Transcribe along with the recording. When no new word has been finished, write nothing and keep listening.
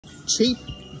cheap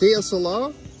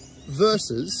DSLR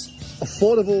versus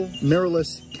affordable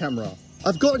mirrorless camera.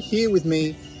 I've got here with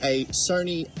me a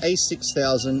Sony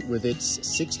a6000 with its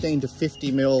 16 to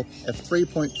 50mm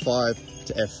f3.5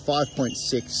 to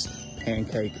f5.6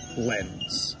 pancake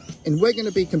lens. And we're going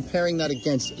to be comparing that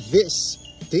against this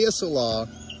DSLR,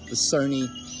 the Sony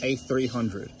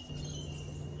a300.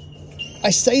 I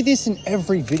say this in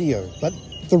every video, but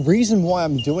the reason why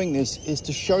I'm doing this is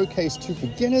to showcase to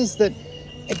beginners that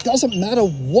it doesn't matter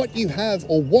what you have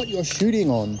or what you're shooting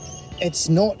on. It's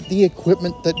not the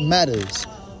equipment that matters.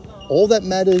 All that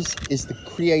matters is the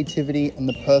creativity and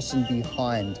the person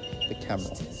behind the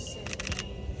camera.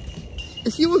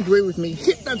 If you agree with me,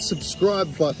 hit that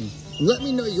subscribe button and let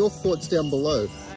me know your thoughts down below.